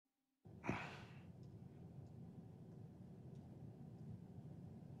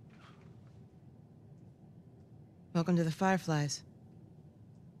Welcome to the Fireflies.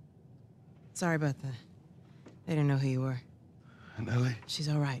 Sorry about that. They didn't know who you were. And Ellie? She's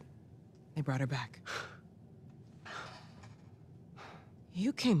all right. They brought her back.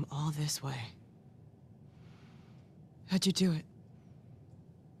 You came all this way. How'd you do it?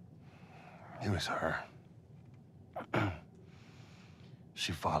 It was her.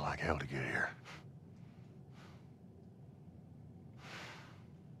 She fought like hell to get here.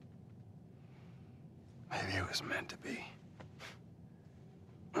 Maybe it was meant to be.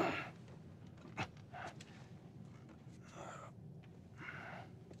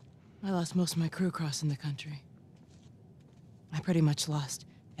 I lost most of my crew crossing the country. I pretty much lost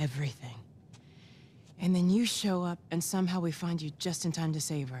everything. And then you show up, and somehow we find you just in time to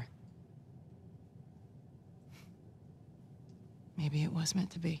save her. Maybe it was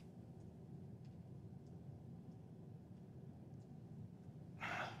meant to be.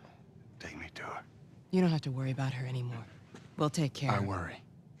 Take me to her. You don't have to worry about her anymore. We'll take care of her. I worry.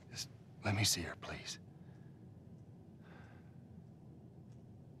 Just let me see her, please.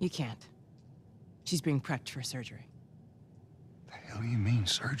 You can't. She's being prepped for surgery. The hell do you mean,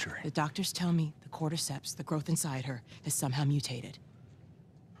 surgery? The doctors tell me the cordyceps, the growth inside her, has somehow mutated.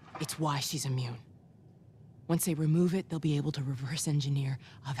 It's why she's immune. Once they remove it, they'll be able to reverse engineer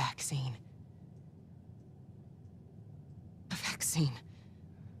a vaccine. A vaccine.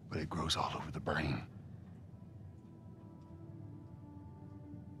 But it grows all over the brain.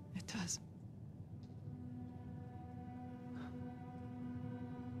 It does.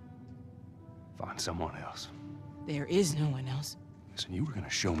 Find someone else. There is no one else. Listen, you were gonna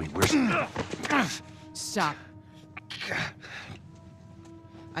show me where... Stop.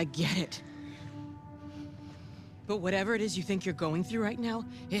 I get it. But whatever it is you think you're going through right now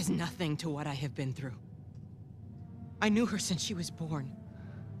is nothing to what I have been through. I knew her since she was born.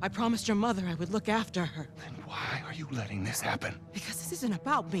 I promised your mother I would look after her. Then why are you letting this happen? Because this isn't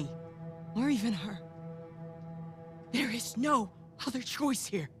about me, or even her. There is no other choice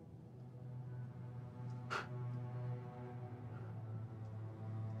here.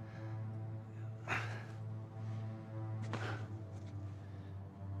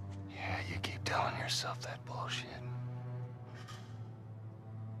 Yeah, you keep telling yourself that bullshit.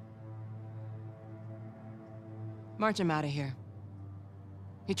 March him out of here.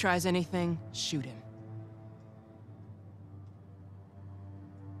 He tries anything, shoot him.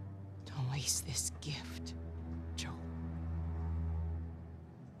 Don't waste this gift, Joel.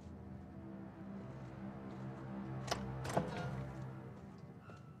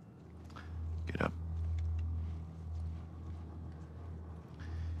 Get up.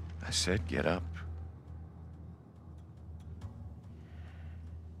 I said get up.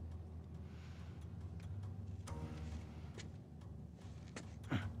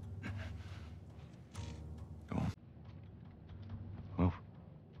 Go on. Move.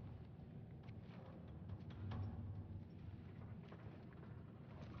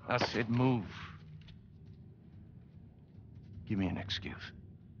 I said move. Give me an excuse.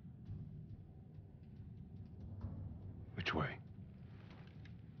 Which way?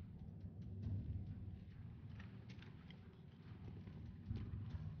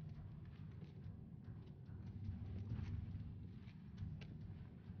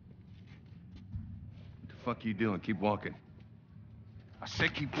 What the fuck you doing? Keep walking. I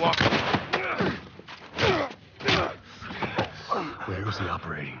said keep walking. Where was the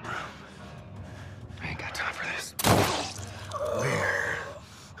operating room? I ain't got time for this. Where?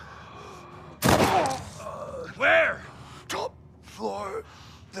 Where? Top floor,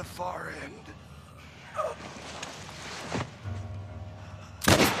 the far end.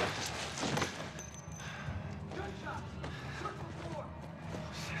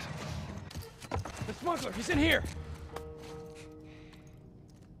 The smuggler, he's in here!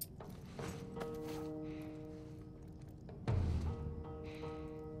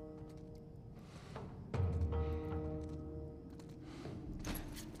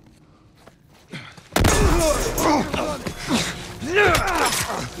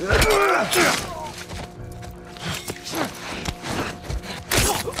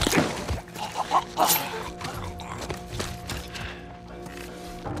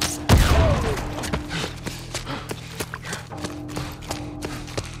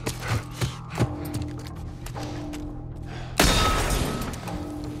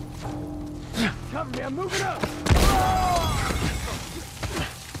 Cover me, I'm moving up!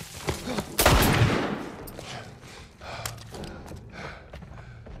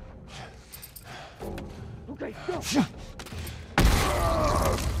 Okay, go! Fuck!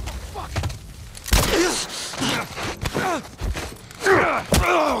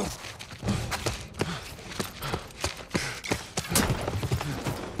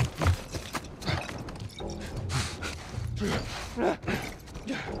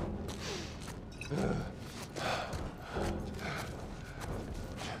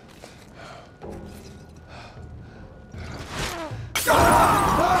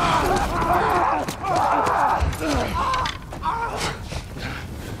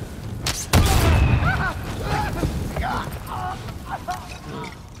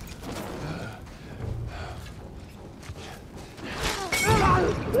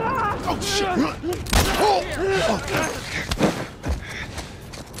 Oh, shit!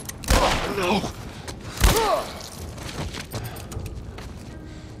 No!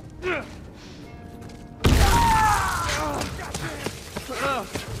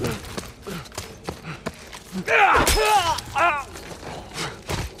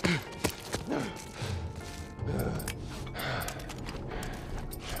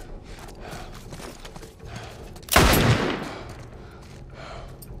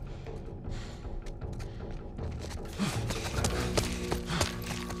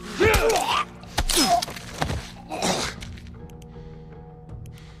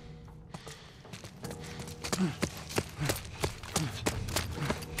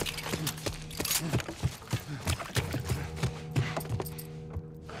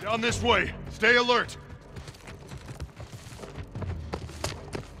 Down this way. Stay alert.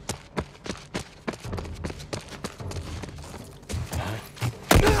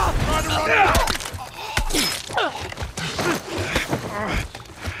 Try to run out.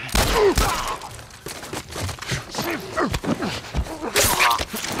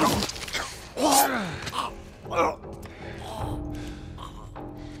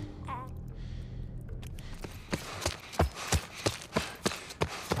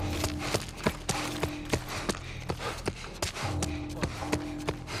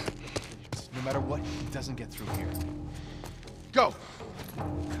 No matter what, he doesn't get through here. Go!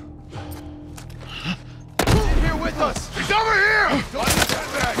 He's in here with us! He's over here! Don't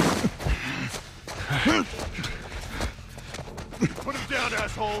stand back! Put him down,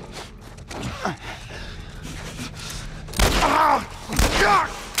 asshole!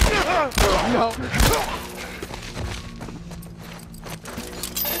 No!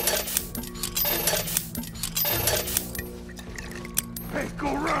 Hey,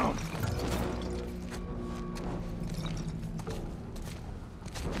 go around!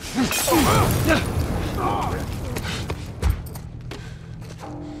 Come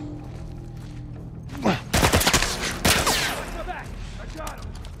back! I got him!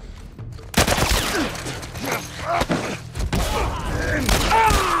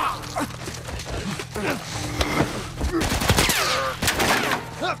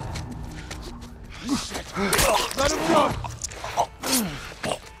 Let him go!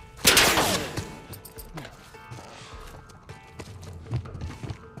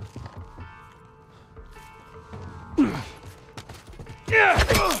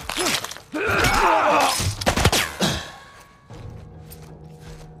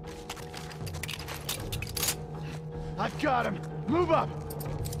 I've got him! Move up!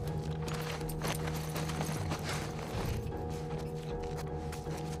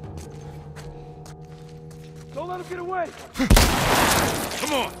 Don't let him get away!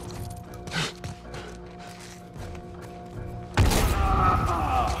 Come on!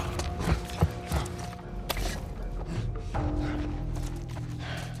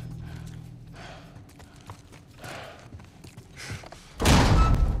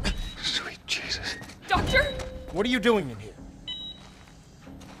 Sweet Jesus. Doctor? What are you doing in here?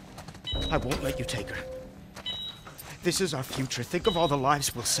 I won't let you take her. This is our future. Think of all the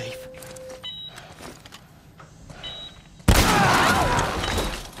lives we'll save.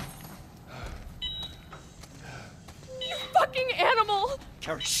 You fucking animal!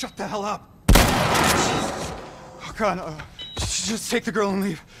 Carrie, shut the hell up! Oh, God, just take the girl and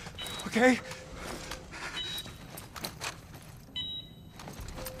leave, okay?